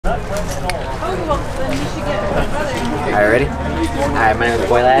Alright, ready? Alright, my name is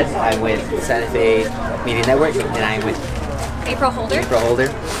Boye. I'm with Santa Fe Media Network, and I'm with April Holder.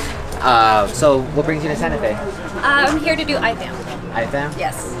 So what brings you to Santa Fe? I'm here to do IFAM. IFAM?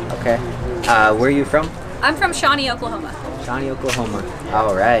 Yes. Okay. Where are you from? I'm from Shawnee, Oklahoma. Shawnee, Oklahoma.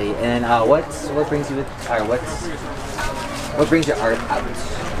 Alrighty. And what brings you with, or what brings your art out?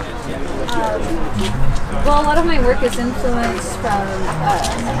 Well, a lot of my work is influenced from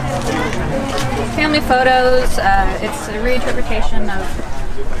family photos. It's a reinterpretation of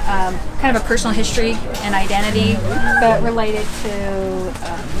kind of a personal history and identity, but related to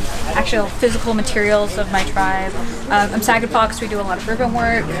actual physical materials of my tribe. I'm Saginaw because we do a lot of urban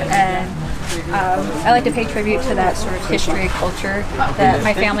work, and I like to pay tribute to that sort of history and culture that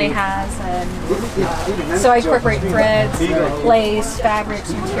my family has, and so I incorporate threads, lace,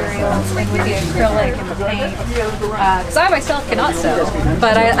 fabrics, materials, and with the acrylic and the paint. Because I myself cannot sew,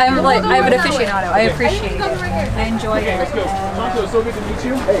 but I'm an aficionado. I appreciate it. I enjoy it. I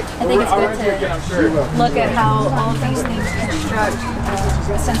think it's good to look at how all of these things construct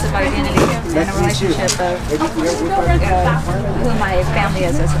a sense of identity and a relationship of who my family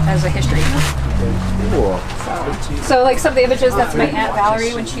is as a history. Cool. So like some of the images, that's my Aunt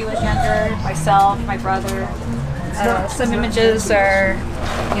Valerie when she was younger, myself, my brother. Some images are,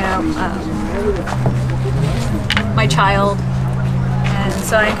 my child. And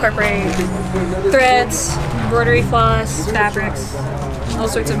so I incorporate threads, embroidery floss, fabrics, all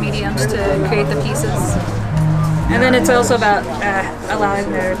sorts of mediums to create the pieces. And then it's also about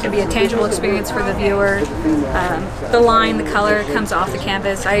allowing there to be a tangible experience for the viewer. The line, the color comes off the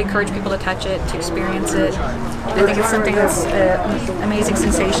canvas. I encourage people to touch it, to experience it. I think it's something that's an amazing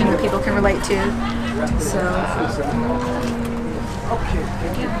sensation that people can relate to. So,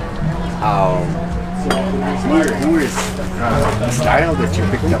 Who is the style that you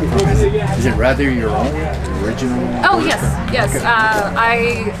picked up from? Is it rather your own, original? Oh yes.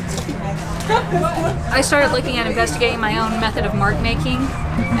 I started looking at investigating my own method of mark making,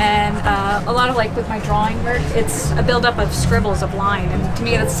 and a lot of with my drawing work, it's a buildup of scribbles of line, and to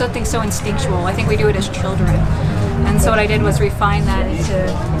me that's something so instinctual. I think we do it as children, and so what I did was refine that into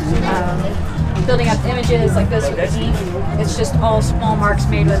building up images like this with ink. It's just all small marks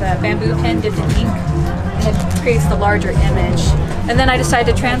made with a bamboo pen dipped in ink, and it creates the larger image. And then I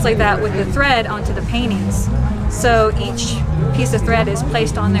decided to translate that with the thread onto the paintings. So each piece of thread is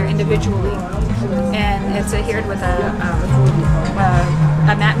placed on there individually, and it's adhered with a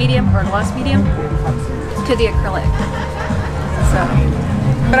matte medium or a gloss medium to the acrylic. So,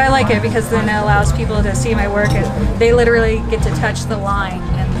 but I like it because then it allows people to see my work, and they literally get to touch the line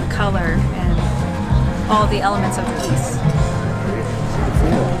and the color and all the elements of the piece.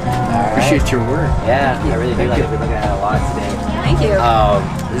 Appreciate your work. Yeah, I really do like it. We're looking at a lot today. Thank you.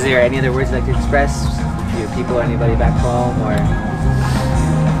 Is there any other words you'd like to express to your people, anybody back home, or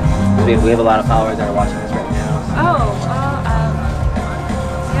we have a lot of followers that are watching this right now?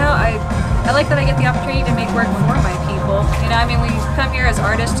 I like that I get the opportunity to make work for my people. We come here as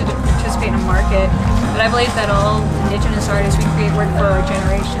artists to participate in a market, but I believe that all Indigenous artists, we create work for our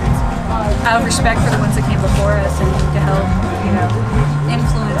generations, out of respect for the ones that came before us, and to help,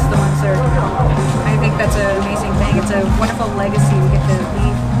 influence the ones that are to come. I think that's an amazing thing. It's a wonderful legacy we get to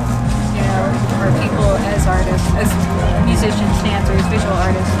leave, for people as artists, as musicians, dancers, visual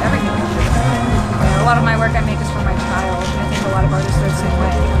artists, everything. A lot of my work I make is for my child, and I think a lot of artists are the same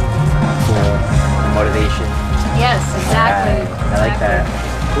way. Cool. Motivation. Yes, exactly. I like that.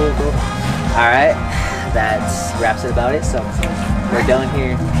 Cool. Alright, that wraps it about it, so we're done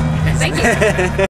here. Thank you.